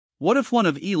What if one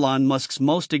of Elon Musk's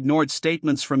most ignored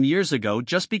statements from years ago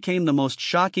just became the most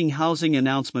shocking housing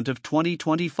announcement of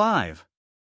 2025?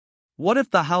 What if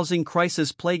the housing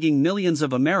crisis plaguing millions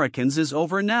of Americans is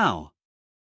over now?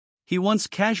 He once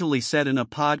casually said in a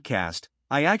podcast,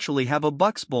 "I actually have a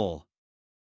Boxabl."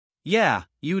 Yeah,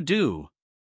 you do.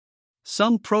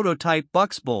 Some prototype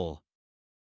Boxabl.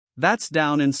 That's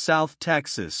down in South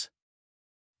Texas.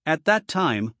 At that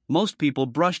time, most people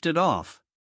brushed it off.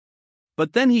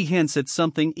 But then he hints at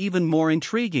something even more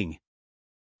intriguing.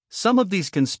 Some of these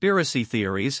conspiracy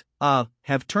theories,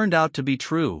 have turned out to be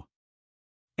true.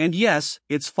 And yes,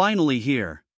 it's finally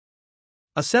here.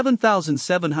 A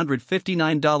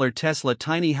 $7,759 Tesla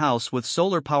tiny house with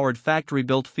solar-powered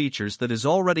factory-built features that is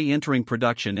already entering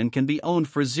production and can be owned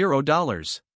for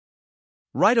 $0.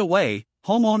 Right away,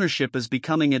 homeownership is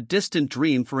becoming a distant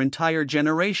dream for entire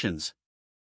generations.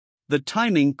 The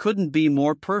timing couldn't be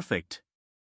more perfect.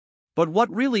 But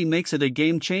what really makes it a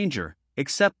game changer,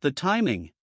 except the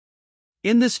timing?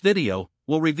 In this video,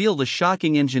 we'll reveal the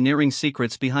shocking engineering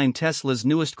secrets behind Tesla's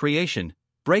newest creation,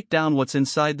 break down what's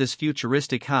inside this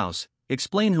futuristic house,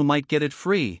 explain who might get it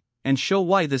free, and show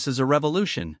why this is a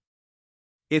revolution.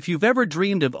 If you've ever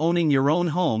dreamed of owning your own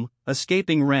home,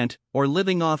 escaping rent, or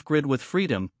living off-grid with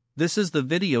freedom, this is the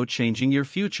video changing your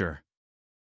future.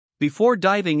 Before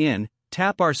diving in,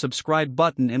 tap our subscribe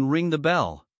button and ring the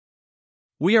bell.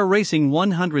 We are racing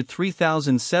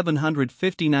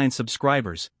 103,759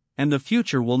 subscribers, and the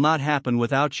future will not happen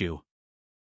without you.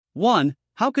 1.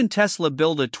 How can Tesla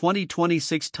build a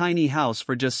 2026 tiny house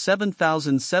for just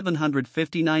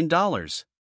 $7,759?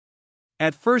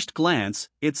 At first glance,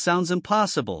 it sounds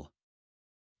impossible.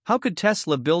 How could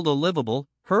Tesla build a livable,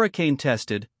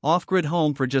 hurricane-tested, off-grid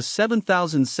home for just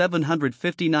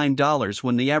 $7,759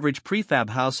 when the average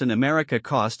prefab house in America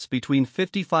costs between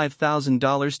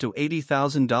 $55,000 to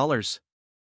 $80,000?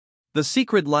 The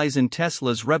secret lies in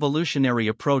Tesla's revolutionary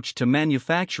approach to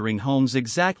manufacturing homes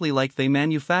exactly like they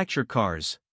manufacture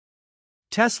cars.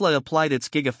 Tesla applied its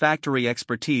gigafactory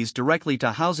expertise directly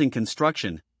to housing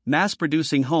construction,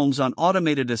 mass-producing homes on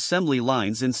automated assembly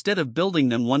lines instead of building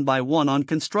them one by one on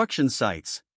construction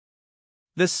sites.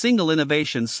 This single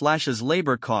innovation slashes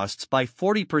labor costs by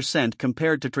 40%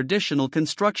 compared to traditional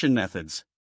construction methods.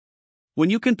 When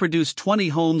you can produce 20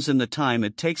 homes in the time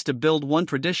it takes to build one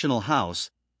traditional house,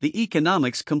 the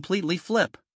economics completely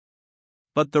flip.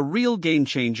 But the real game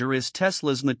changer is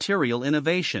Tesla's material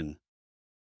innovation.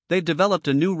 They've developed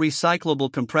a new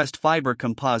recyclable compressed fiber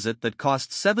composite that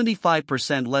costs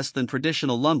 75% less than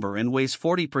traditional lumber and weighs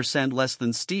 40% less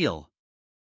than steel.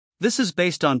 This is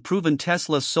based on proven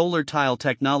Tesla solar tile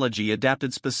technology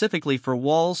adapted specifically for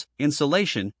walls,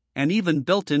 insulation, and even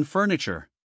built-in furniture.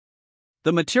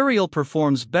 The material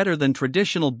performs better than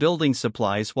traditional building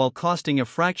supplies while costing a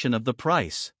fraction of the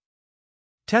price.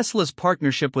 Tesla's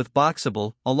partnership with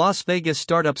Boxabl, a Las Vegas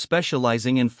startup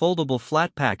specializing in foldable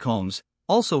flat-pack homes,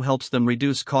 also helps them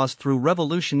reduce cost through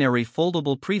revolutionary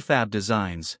foldable prefab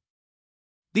designs.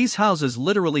 These houses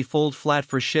literally fold flat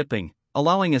for shipping,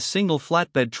 allowing a single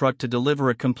flatbed truck to deliver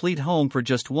a complete home for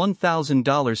just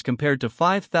 $1,000 compared to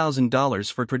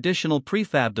 $5,000 for traditional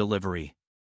prefab delivery.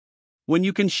 When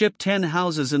you can ship 10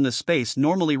 houses in the space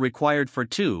normally required for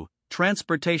 2,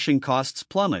 transportation costs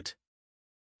plummet.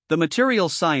 The material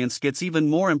science gets even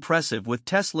more impressive with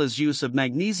Tesla's use of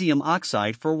magnesium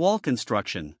oxide for wall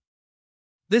construction.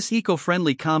 This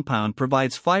eco-friendly compound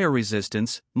provides fire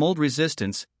resistance, mold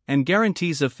resistance, and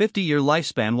guarantees a 50-year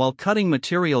lifespan while cutting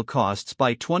material costs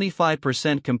by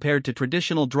 25% compared to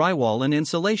traditional drywall and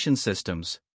insulation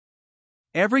systems.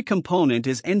 Every component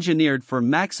is engineered for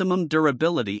maximum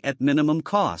durability at minimum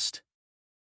cost.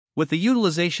 With the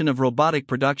utilization of robotic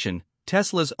production,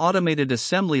 Tesla's automated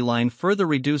assembly line further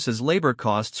reduces labor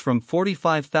costs from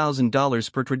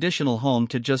 $45,000 per traditional home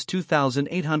to just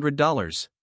 $2,800.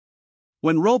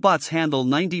 When robots handle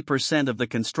 90% of the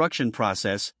construction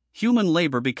process, human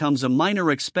labor becomes a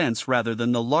minor expense rather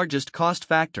than the largest cost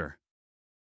factor.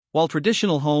 While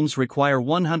traditional homes require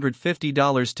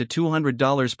 $150 to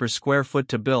 $200 per square foot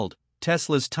to build,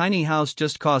 Tesla's tiny house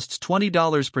just costs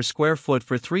 $20 per square foot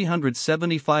for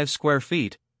 375 square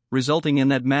feet, resulting in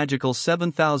that magical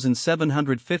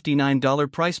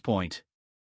 $7,759 price point.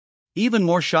 Even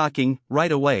more shocking,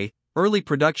 right away, early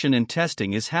production and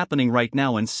testing is happening right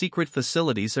now in secret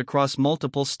facilities across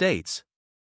multiple states.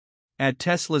 At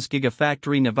Tesla's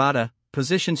Gigafactory Nevada,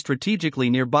 positioned strategically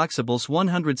near Boxabl's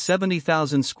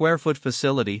 170,000 square foot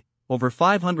facility, over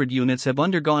 500 units have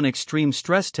undergone extreme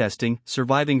stress testing,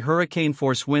 surviving hurricane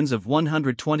force winds of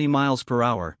 120 miles per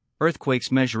hour,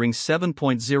 earthquakes measuring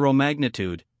 7.0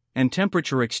 magnitude, and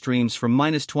temperature extremes from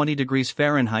 -20 degrees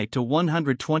Fahrenheit to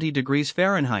 120 degrees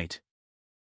Fahrenheit.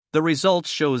 The results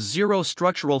show zero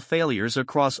structural failures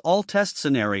across all test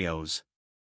scenarios.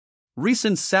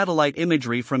 Recent satellite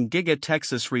imagery from Giga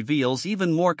Texas reveals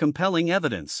even more compelling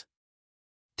evidence.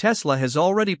 Tesla has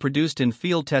already produced and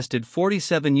field-tested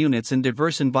 47 units in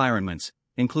diverse environments,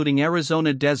 including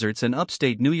Arizona deserts and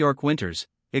upstate New York winters,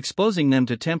 exposing them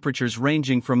to temperatures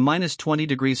ranging from -20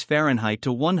 degrees Fahrenheit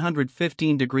to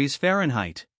 115 degrees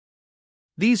Fahrenheit.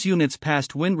 These units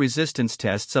passed wind resistance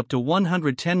tests up to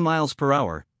 110 miles per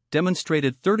hour,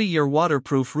 demonstrated 30-year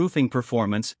waterproof roofing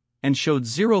performance, and showed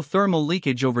zero thermal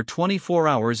leakage over 24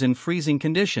 hours in freezing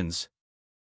conditions.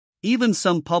 Even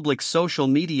some public social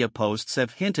media posts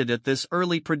have hinted at this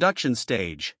early production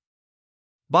stage.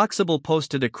 Boxabl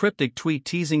posted a cryptic tweet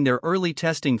teasing their early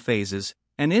testing phases,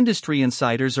 and industry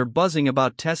insiders are buzzing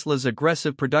about Tesla's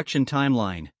aggressive production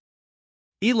timeline.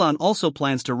 Elon also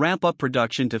plans to ramp up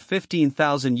production to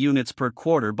 15,000 units per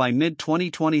quarter by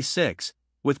mid-2026,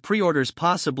 with pre-orders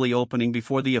possibly opening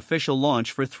before the official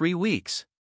launch for 3 weeks.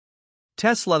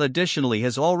 Tesla additionally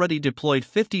has already deployed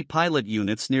 50 pilot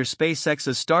units near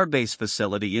SpaceX's Starbase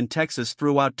facility in Texas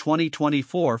throughout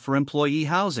 2024 for employee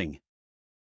housing.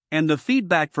 And the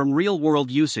feedback from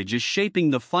real-world usage is shaping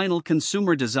the final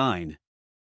consumer design.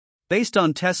 Based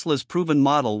on Tesla's proven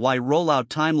Model Y rollout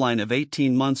timeline of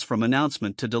 18 months from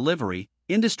announcement to delivery,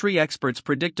 industry experts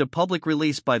predict a public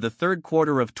release by the third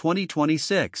quarter of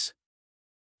 2026.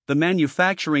 The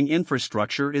manufacturing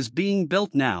infrastructure is being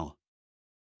built now.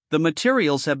 The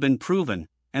materials have been proven,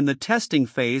 and the testing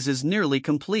phase is nearly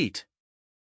complete.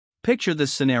 Picture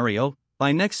this scenario: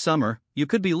 by next summer, you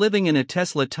could be living in a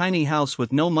Tesla tiny house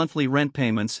with no monthly rent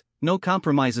payments, no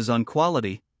compromises on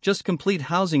quality, just complete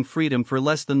housing freedom for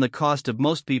less than the cost of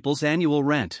most people's annual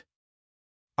rent.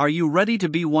 Are you ready to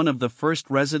be one of the first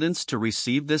residents to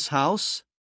receive this house?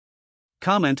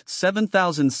 Comment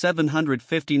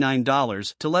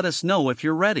 $7,759 to let us know if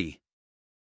you're ready.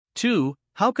 2.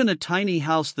 How can a tiny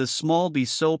house this small be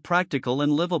so practical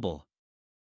and livable?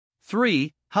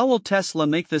 3. How will Tesla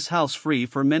make this house free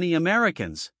for many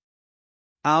Americans?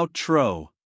 Outro.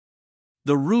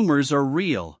 The rumors are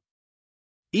real.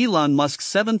 Elon Musk's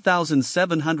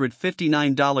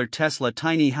 $7,759 Tesla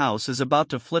tiny house is about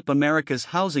to flip America's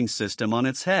housing system on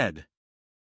its head.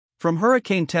 From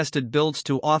hurricane-tested builds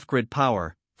to off-grid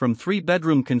power, from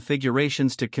 3-bedroom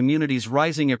configurations to communities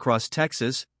rising across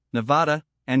Texas, Nevada,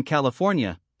 and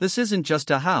California, this isn't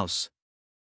just a house.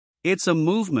 It's a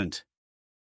movement.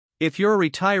 If you're a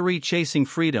retiree chasing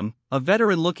freedom, a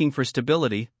veteran looking for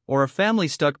stability, or a family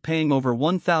stuck paying over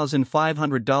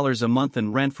 $1,500 a month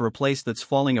in rent for a place that's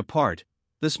falling apart,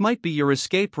 this might be your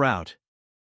escape route.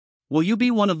 Will you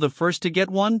be one of the first to get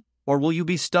one, or will you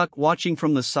be stuck watching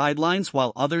from the sidelines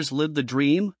while others live the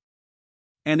dream?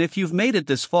 And if you've made it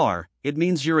this far, it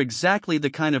means you're exactly the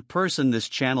kind of person this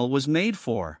channel was made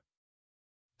for.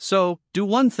 So, do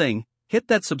one thing: hit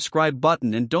that subscribe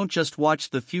button and don't just watch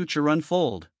the future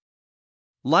unfold.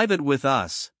 Live it with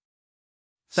us.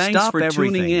 Thanks for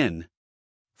tuning in.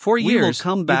 For years, we will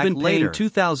come back you've been paying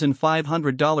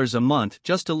 $2,500 a month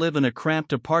just to live in a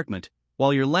cramped apartment,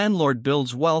 while your landlord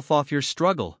builds wealth off your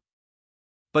struggle.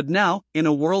 But now, in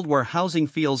a world where housing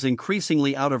feels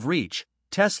increasingly out of reach,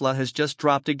 Tesla has just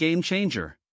dropped a game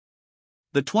changer.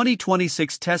 The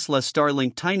 2026 Tesla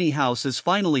Starlink tiny house is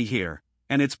finally here,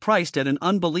 and it's priced at an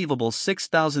unbelievable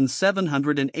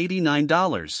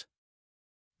 $6,789.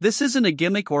 This isn't a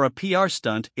gimmick or a PR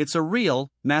stunt, it's a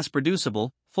real,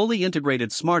 mass-producible, fully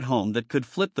integrated smart home that could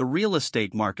flip the real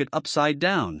estate market upside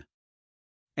down.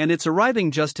 And it's arriving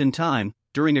just in time,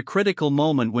 during a critical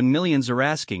moment when millions are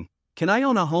asking, can I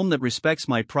own a home that respects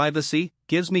my privacy,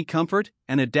 gives me comfort,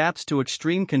 and adapts to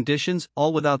extreme conditions,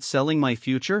 all without selling my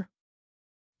future?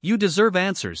 You deserve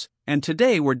answers, and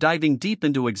today we're diving deep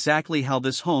into exactly how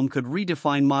this home could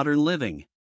redefine modern living.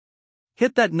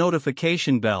 Hit that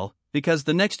notification bell, because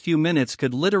the next few minutes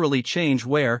could literally change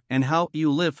where and how you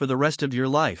live for the rest of your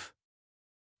life.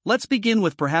 Let's begin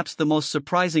with perhaps the most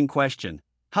surprising question: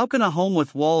 how can a home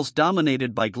with walls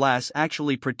dominated by glass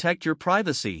actually protect your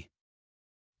privacy?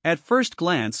 At first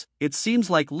glance, it seems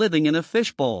like living in a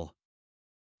fishbowl.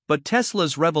 But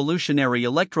Tesla's revolutionary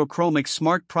electrochromic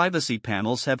smart privacy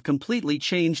panels have completely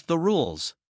changed the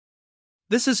rules.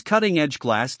 This is cutting-edge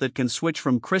glass that can switch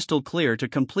from crystal clear to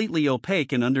completely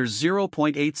opaque in under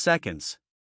 0.8 seconds.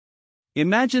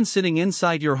 Imagine sitting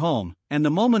inside your home, and the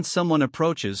moment someone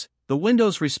approaches, the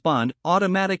windows respond,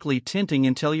 automatically tinting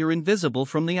until you're invisible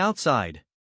from the outside.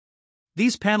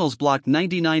 These panels block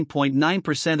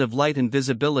 99.9% of light and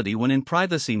visibility when in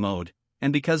privacy mode,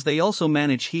 and because they also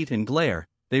manage heat and glare,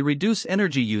 they reduce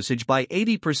energy usage by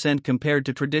 80% compared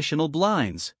to traditional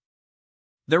blinds.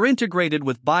 They're integrated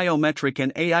with biometric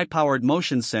and AI-powered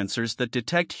motion sensors that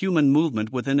detect human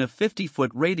movement within a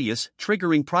 50-foot radius,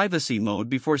 triggering privacy mode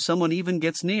before someone even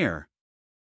gets near.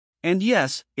 And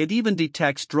yes, it even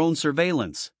detects drone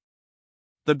surveillance.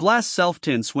 The glass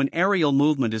self-tints when aerial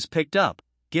movement is picked up,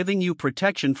 giving you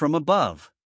protection from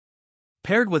above.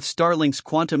 Paired with Starlink's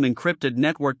quantum encrypted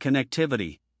network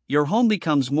connectivity, your home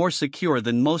becomes more secure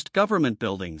than most government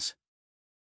buildings.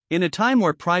 In a time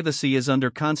where privacy is under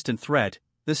constant threat,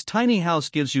 this tiny house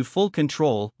gives you full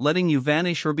control, letting you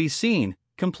vanish or be seen,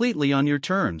 completely on your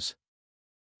terms.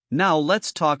 Now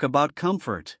let's talk about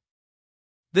comfort.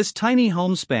 This tiny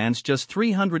home spans just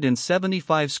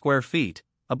 375 square feet,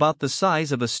 about the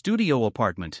size of a studio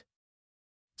apartment.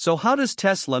 So how does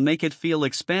Tesla make it feel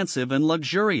expansive and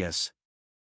luxurious?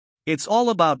 It's all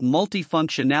about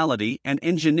multifunctionality and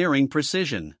engineering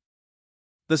precision.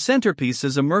 The centerpiece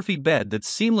is a Murphy bed that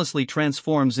seamlessly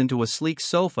transforms into a sleek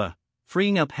sofa,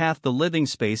 freeing up half the living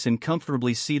space and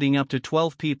comfortably seating up to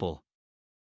 12 people.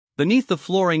 Beneath the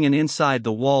flooring and inside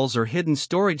the walls are hidden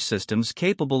storage systems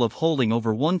capable of holding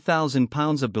over 1,000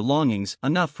 pounds of belongings,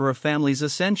 enough for a family's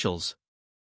essentials.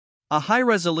 A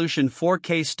high-resolution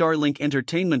 4K Starlink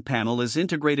entertainment panel is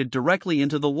integrated directly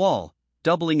into the wall,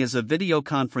 doubling as a video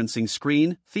conferencing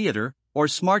screen, theater, or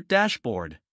smart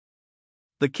dashboard.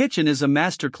 The kitchen is a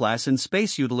masterclass in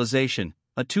space utilization,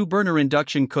 a 2-burner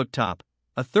induction cooktop,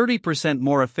 a 30%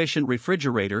 more efficient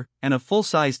refrigerator, and a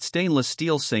full-sized stainless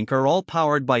steel sink are all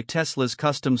powered by Tesla's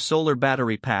custom solar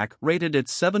battery pack rated at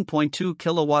 7.2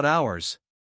 kilowatt-hours.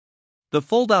 The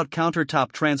fold-out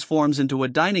countertop transforms into a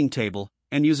dining table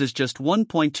and uses just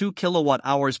 1.2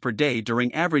 kilowatt-hours per day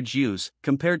during average use,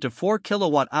 compared to 4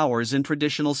 kilowatt-hours in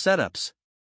traditional setups.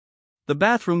 The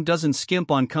bathroom doesn't skimp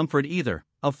on comfort either.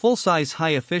 A full-size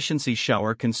high-efficiency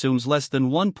shower consumes less than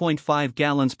 1.5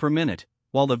 gallons per minute,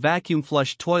 while the vacuum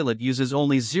flush toilet uses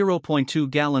only 0.2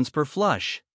 gallons per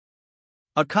flush.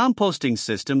 A composting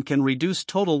system can reduce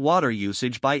total water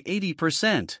usage by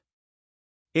 80%.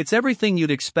 It's everything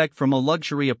you'd expect from a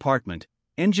luxury apartment,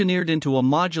 engineered into a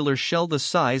modular shell the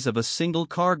size of a single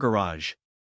car garage.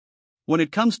 When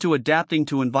it comes to adapting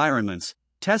to environments,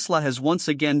 Tesla has once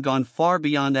again gone far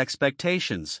beyond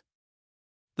expectations.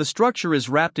 The structure is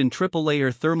wrapped in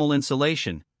triple-layer thermal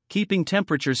insulation, keeping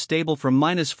temperatures stable from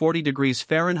 -40 degrees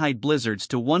Fahrenheit blizzards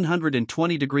to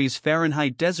 120 degrees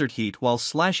Fahrenheit desert heat while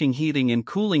slashing heating and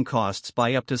cooling costs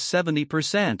by up to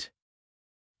 70%.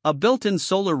 A built-in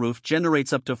solar roof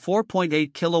generates up to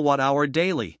 4.8 kilowatt-hour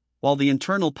daily, while the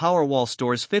internal Powerwall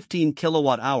stores 15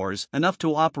 kilowatt-hours, enough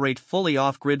to operate fully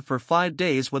off-grid for 5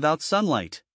 days without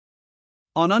sunlight.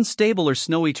 On unstable or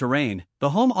snowy terrain, the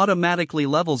home automatically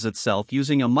levels itself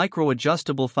using a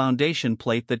micro-adjustable foundation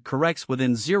plate that corrects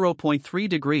within 0.3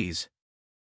 degrees.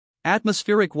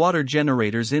 Atmospheric water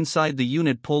generators inside the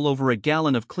unit pull over a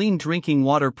gallon of clean drinking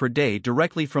water per day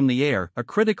directly from the air, a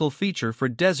critical feature for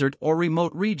desert or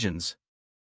remote regions.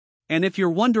 And if you're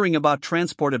wondering about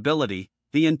transportability,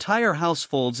 the entire house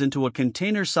folds into a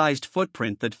container-sized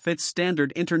footprint that fits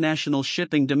standard international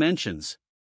shipping dimensions.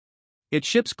 It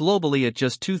ships globally at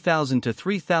just $2,000 to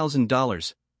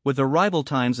 $3,000, with arrival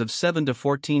times of 7 to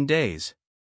 14 days.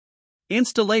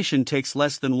 Installation takes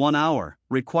less than 1 hour,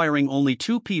 requiring only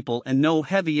 2 people and no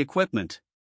heavy equipment.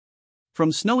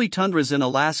 From snowy tundras in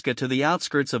Alaska to the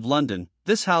outskirts of London,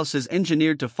 this house is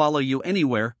engineered to follow you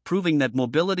anywhere, proving that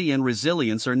mobility and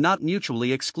resilience are not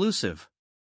mutually exclusive.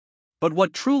 But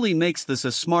what truly makes this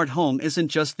a smart home isn't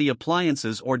just the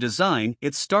appliances or design,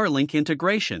 it's Starlink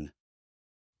integration.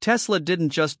 Tesla didn't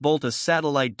just bolt a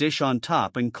satellite dish on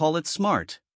top and call it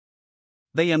smart.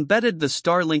 They embedded the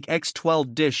Starlink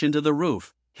X12 dish into the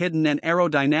roof, hidden and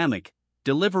aerodynamic,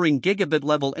 delivering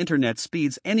gigabit-level internet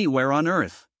speeds anywhere on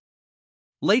Earth.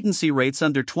 Latency rates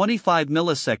under 25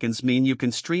 milliseconds mean you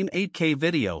can stream 8K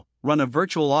video, run a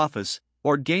virtual office,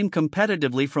 or game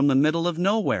competitively from the middle of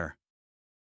nowhere.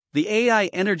 The AI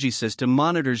energy system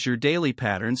monitors your daily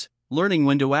patterns, learning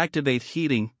when to activate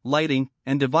heating, lighting,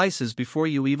 and devices before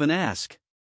you even ask.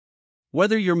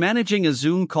 Whether you're managing a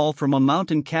Zoom call from a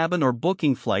mountain cabin or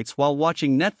booking flights while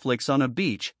watching Netflix on a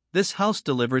beach, this house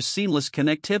delivers seamless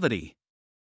connectivity.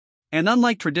 And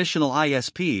unlike traditional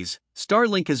ISPs,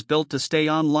 Starlink is built to stay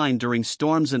online during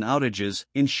storms and outages,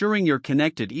 ensuring you're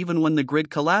connected even when the grid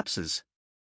collapses.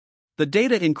 The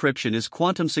data encryption is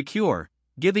quantum secure,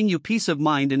 giving you peace of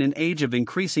mind in an age of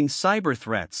increasing cyber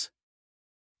threats.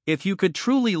 If you could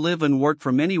truly live and work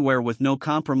from anywhere with no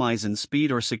compromise in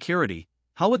speed or security,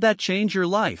 how would that change your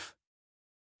life?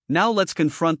 Now let's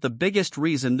confront the biggest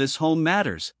reason this home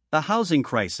matters: the housing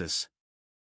crisis.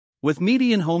 With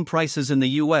median home prices in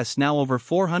the US now over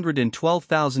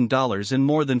 $412,000 and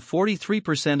more than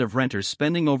 43% of renters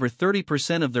spending over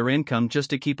 30% of their income just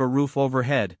to keep a roof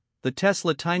overhead, the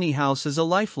Tesla tiny house is a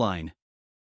lifeline.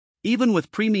 Even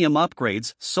with premium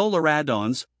upgrades, solar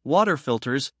add-ons, water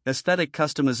filters, aesthetic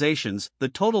customizations, the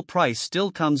total price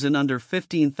still comes in under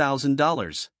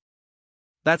 $15,000.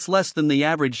 That's less than the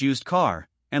average used car,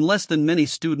 and less than many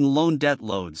student loan debt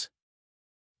loads.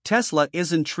 Tesla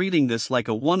isn't treating this like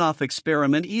a one-off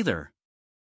experiment either.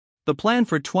 The plan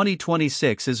for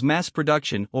 2026 is mass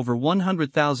production over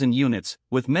 100,000 units,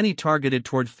 with many targeted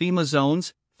toward FEMA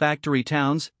zones, factory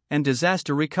towns, and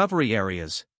disaster recovery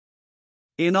areas.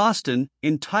 In Austin,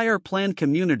 entire planned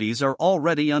communities are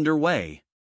already underway.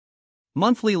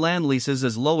 Monthly land leases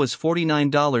as low as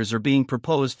 $49 are being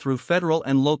proposed through federal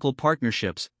and local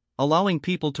partnerships, allowing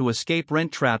people to escape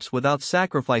rent traps without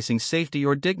sacrificing safety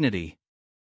or dignity.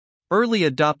 Early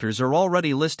adopters are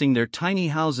already listing their tiny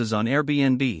houses on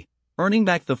Airbnb, earning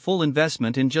back the full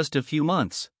investment in just a few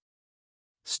months.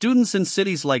 Students in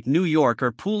cities like New York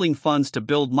are pooling funds to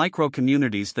build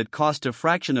micro-communities that cost a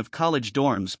fraction of college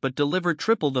dorms but deliver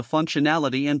triple the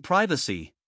functionality and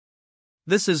privacy.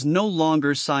 This is no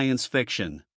longer science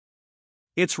fiction.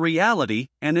 It's reality,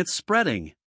 and it's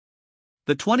spreading.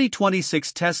 The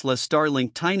 2026 Tesla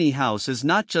Starlink tiny house is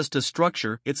not just a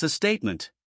structure, it's a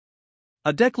statement.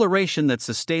 A declaration that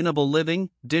sustainable living,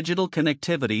 digital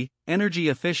connectivity, energy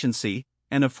efficiency,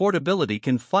 and affordability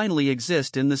can finally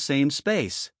exist in the same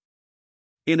space.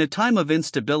 In a time of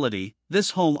instability,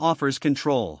 this home offers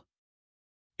control.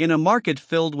 In a market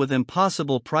filled with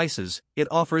impossible prices, it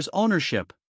offers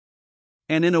ownership.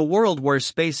 And in a world where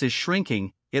space is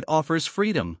shrinking, it offers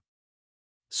freedom.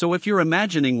 So if you're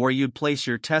imagining where you'd place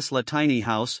your Tesla tiny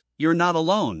house, you're not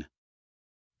alone.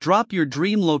 Drop your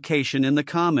dream location in the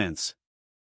comments.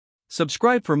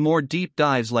 Subscribe for more deep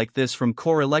dives like this from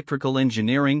Core Electrical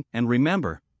Engineering, and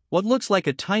remember, what looks like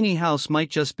a tiny house might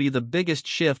just be the biggest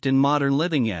shift in modern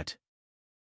living yet.